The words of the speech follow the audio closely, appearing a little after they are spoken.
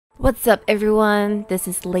What's up everyone, this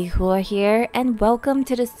is Lehua here and welcome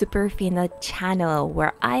to the Superfina channel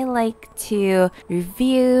where I like to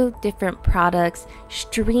review different products,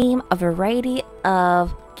 stream a variety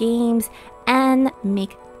of games, and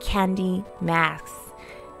make candy masks.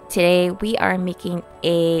 Today we are making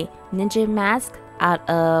a ninja mask out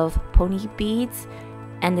of pony beads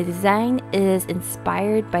and the design is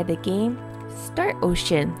inspired by the game Star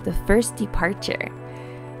Ocean: The First Departure.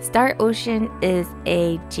 Star Ocean is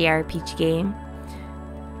a JRPG game,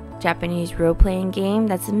 Japanese role-playing game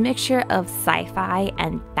that's a mixture of sci-fi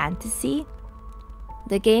and fantasy.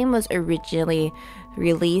 The game was originally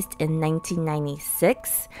released in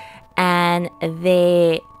 1996 and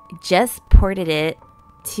they just ported it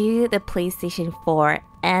to the PlayStation 4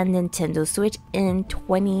 and Nintendo Switch in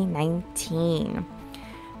 2019.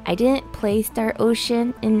 I didn't play Star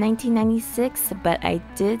Ocean in 1996, but I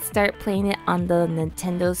did start playing it on the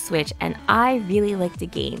Nintendo Switch and I really like the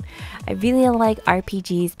game. I really like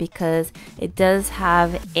RPGs because it does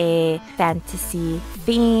have a fantasy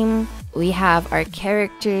theme. We have our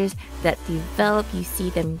characters that develop, you see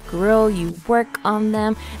them grow, you work on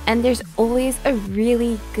them, and there's always a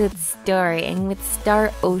really good story. And with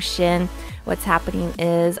Star Ocean, what's happening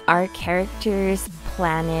is our character's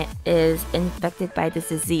planet is infected by this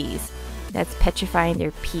disease that's petrifying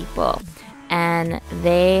their people, and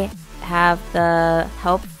they have the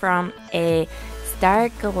help from a star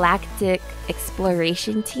galactic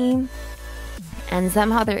exploration team, and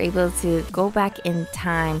somehow they're able to go back in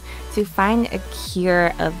time to find a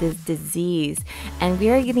cure of this disease. And we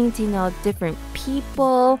are getting to know different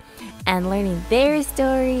people and learning their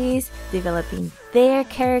stories, developing their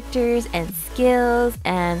characters and skills,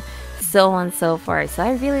 and so on and so forth. So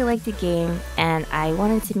I really like the game and I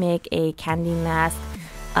wanted to make a candy mask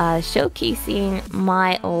showcasing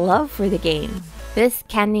my love for the game. This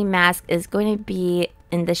candy mask is going to be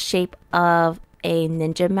in the shape of a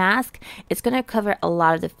ninja mask. It's going to cover a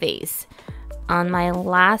lot of the face. On my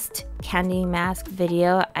last candy mask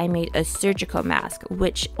video, I made a surgical mask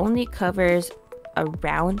which only covers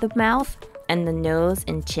around the mouth and the nose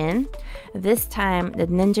and chin. This time the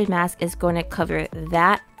ninja mask is going to cover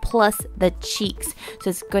that plus the cheeks, so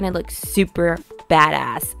it's going to look super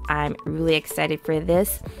badass. I'm really excited for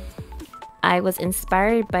this. I was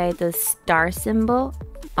inspired by the star symbol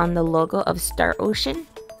on the logo of Star Ocean.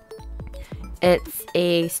 It's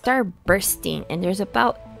a star bursting and there's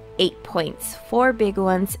about 8 points, 4 big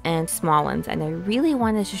ones and small ones, and I really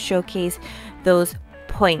wanted to showcase those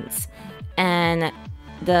points and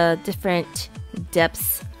the different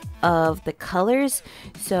depths of the colors.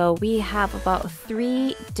 So we have about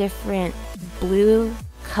 3 different blue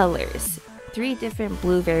colors, 3 different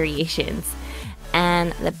blue variations,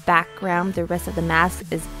 and the background, the rest of the mask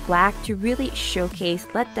is black to really showcase,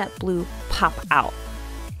 let that blue pop out.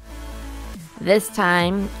 This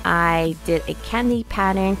time I did a candy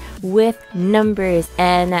pattern with numbers,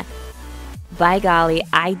 and by golly,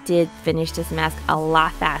 I did finish this mask a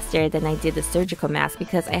lot faster than I did the surgical mask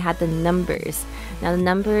because I had the numbers. Now the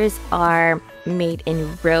numbers are made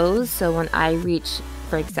in rows, so when I reached,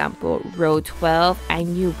 for example, row 12, I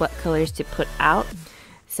knew what colors to put out.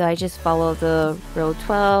 So I just follow the row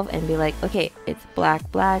 12 and be like, okay, it's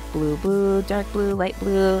black, black, blue, blue, dark blue, light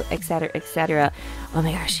blue, etc, etc. Oh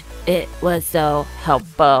my gosh, it was so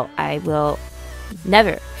helpful. I will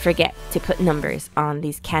never forget to put numbers on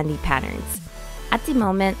these candy patterns. At the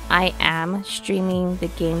moment, I am streaming the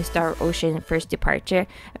game Star Ocean: First Departure.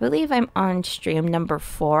 I believe I'm on stream number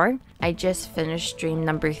 4. I just finished stream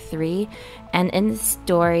number 3, and in the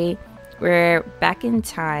story, we're back in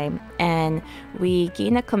time and we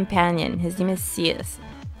gain a companion. His name is Cius.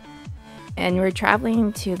 And we're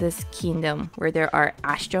traveling to this kingdom where there are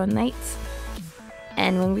astro knights.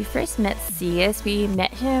 And when we first met Cius, we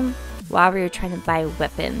met him while we were trying to buy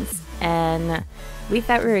weapons. And we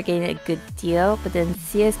thought we were getting a good deal, but then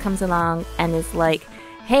Cius comes along and is like,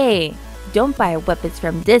 hey, don't buy weapons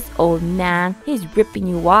from this old man. He's ripping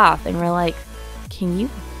you off. And we're like, can you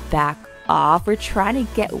back off? We're trying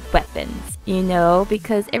to get weapons, you know,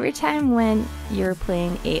 because every time when you're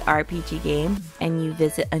playing a RPG game and you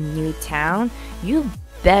visit a new town, you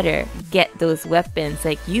better get those weapons.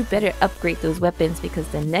 Like, you better upgrade those weapons because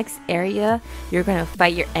the next area you're going to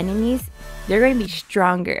fight your enemies, they're going to be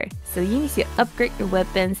stronger. So you need to upgrade your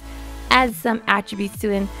weapons, add some attributes to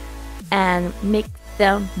them, and make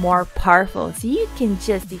them more powerful so you can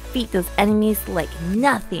just defeat those enemies like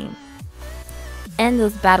nothing. End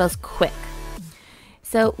those battles quick.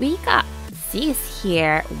 So we got Cius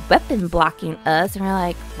here weapon blocking us and we're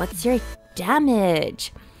like, what's your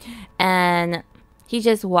damage? And he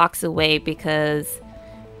just walks away because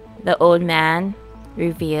the old man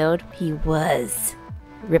revealed he was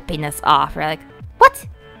ripping us off. We're like, what?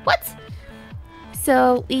 What?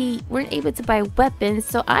 So we weren't able to buy weapons,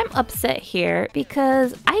 so I'm upset here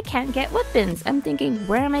because I can't get weapons. I'm thinking,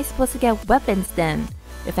 where am I supposed to get weapons then?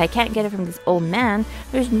 If I can't get it from this old man,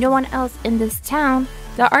 there's no one else in this town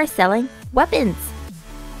that are selling weapons.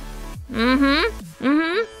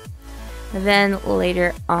 Then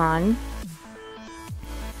later on,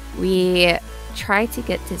 we try to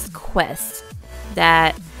get this quest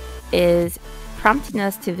that is prompting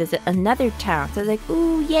us to visit another town. So it's like,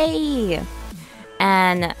 ooh, yay!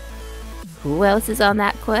 And who else is on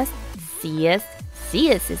that quest? CS.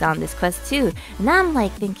 CS is on this quest too. And I'm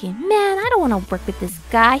like thinking, man, I don't want to work with this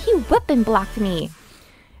guy. He weapon blocked me.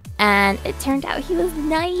 And it turned out he was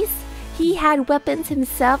nice. He had weapons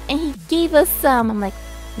himself and he gave us some. I'm like,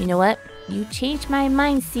 you know what? You changed my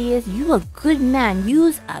mind, CS. You a good man.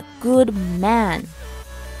 You's a good man.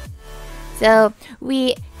 So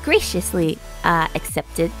we graciously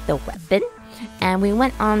accepted the weapon and we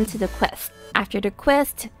went on to the quest. After the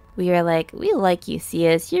quest, we were like, we like you,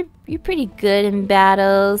 CS. You're pretty good in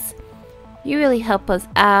battles. You really help us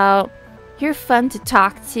out. You're fun to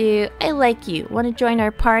talk to. I like you. Want to join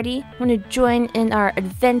our party? Want to join in our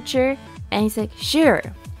adventure? And he's like, sure.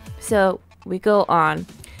 So we go on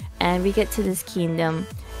and we get to this kingdom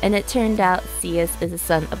and it turned out CS is the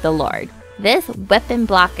son of the Lord. This weapon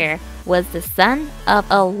blocker was the son of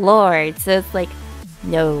a lord. So it's like,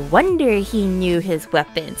 no wonder he knew his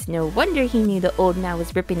weapons. No wonder he knew the old man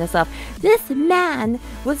was ripping us off. This man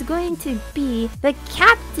was going to be the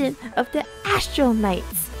captain of the Astral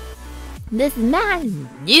Knights. This man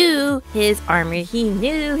knew his armor. He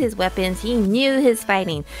knew his weapons. He knew his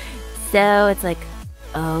fighting. So it's like,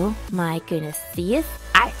 oh my goodness, CS,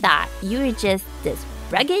 I thought you were just this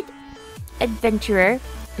rugged adventurer.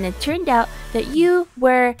 And it turned out that you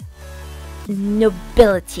were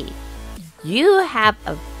nobility. You have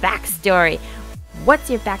a backstory. What's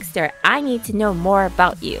your backstory? I need to know more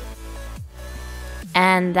about you.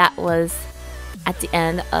 And that was at the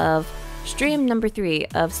end of stream number 3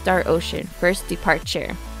 of Star Ocean, First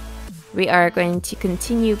Departure. We are going to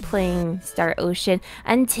continue playing Star Ocean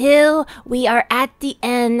until we are at the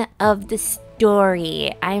end of the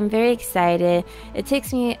story. I'm very excited. It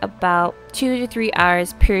takes me about 2 to 3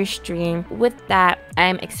 hours per stream. With that,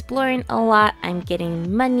 I'm exploring a lot. I'm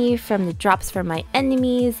getting money from the drops from my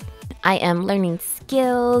enemies. I am learning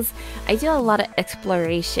skills. I do a lot of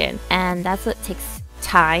exploration, and that's what takes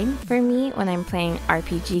time for me when I'm playing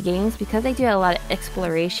RPG games, because I do a lot of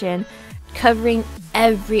exploration, covering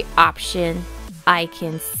every option I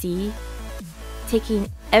can see, taking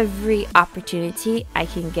every opportunity I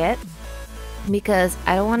can get, because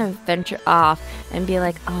I don't want to venture off and be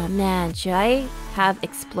like, oh man, should I have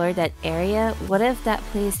explored that area? What if that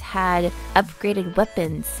place had upgraded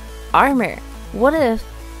weapons, armor? What if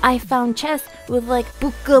I found chests with like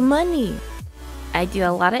buka money? I do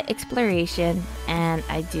a lot of exploration and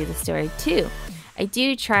I do the story too. I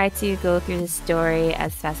do try to go through the story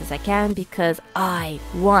as fast as I can because I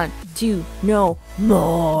want to know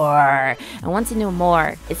more. I want to know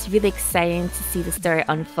more. It's really exciting to see the story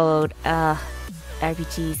unfold.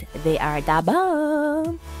 RPGs, they are the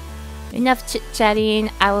bomb. Enough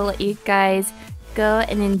chit-chatting. I will let you guys go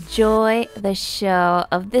and enjoy the show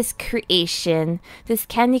of this creation, this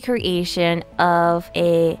candy creation of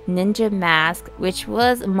a ninja mask, which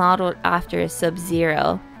was modeled after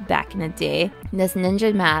Sub-Zero back in the day. This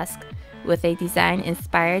ninja mask with a design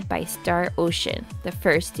inspired by Star Ocean, the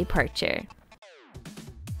First Departure.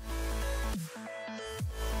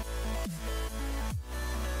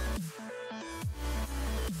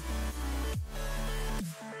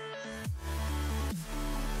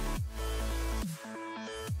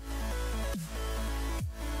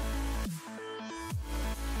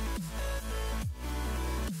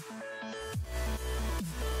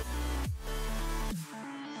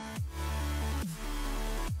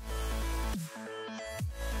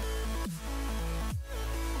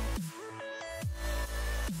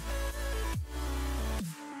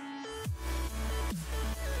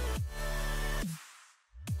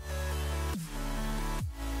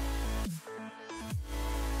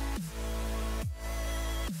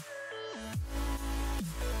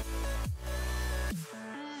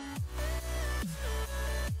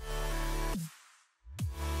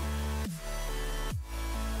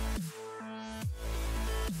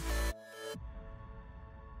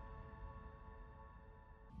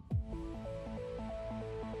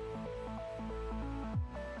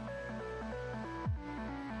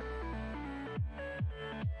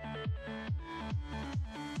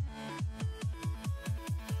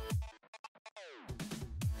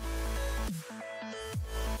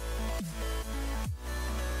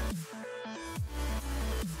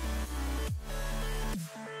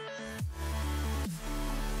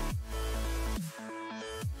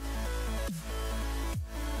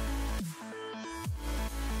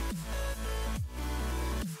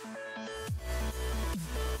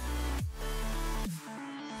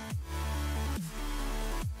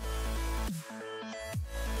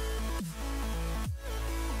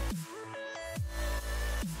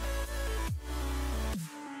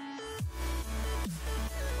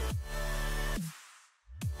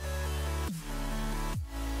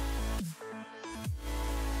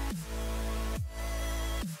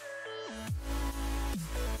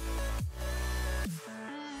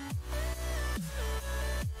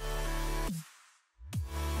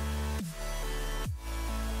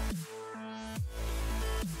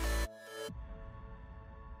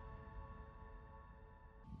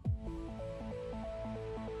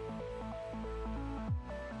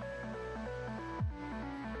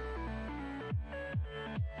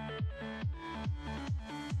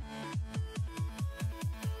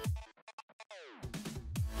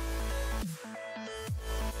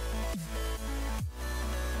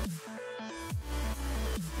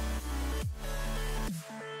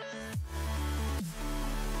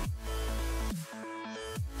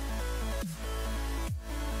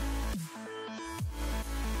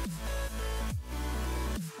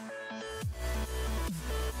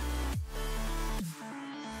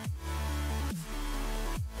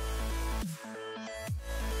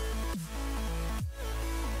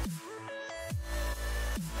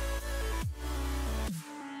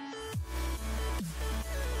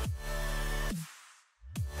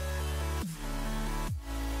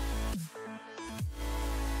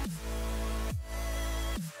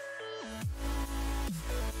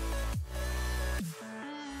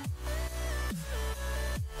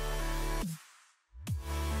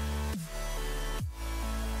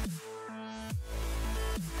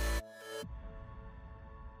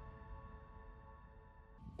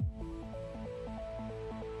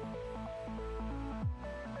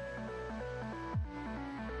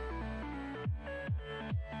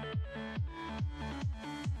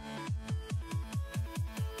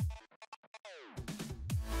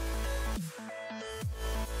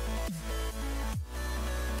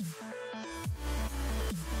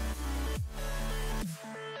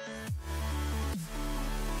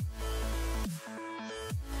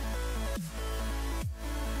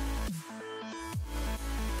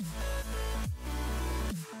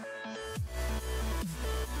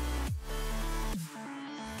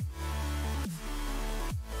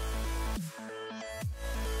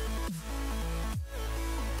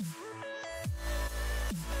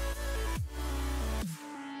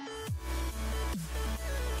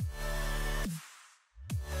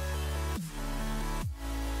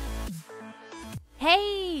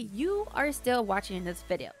 Hey, you are still watching this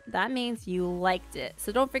video. That means you liked it.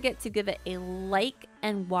 So don't forget to give it a like,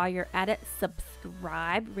 and while you're at it,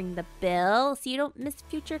 subscribe, ring the bell so you don't miss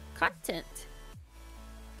future content.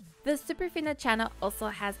 The Superfina channel also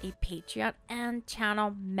has a Patreon and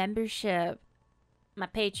channel membership. My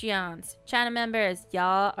Patreons, channel members,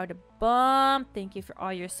 y'all are the bomb. Thank you for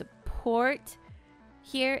all your support.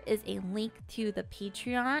 Here is a link to the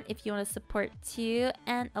Patreon if you want to support too,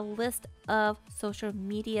 and a list of social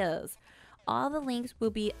medias. All the links will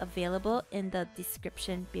be available in the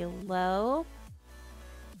description below.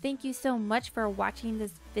 Thank you so much for watching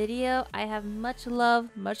this video. I have much love,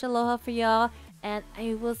 much aloha for y'all, and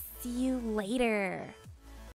I will see you later.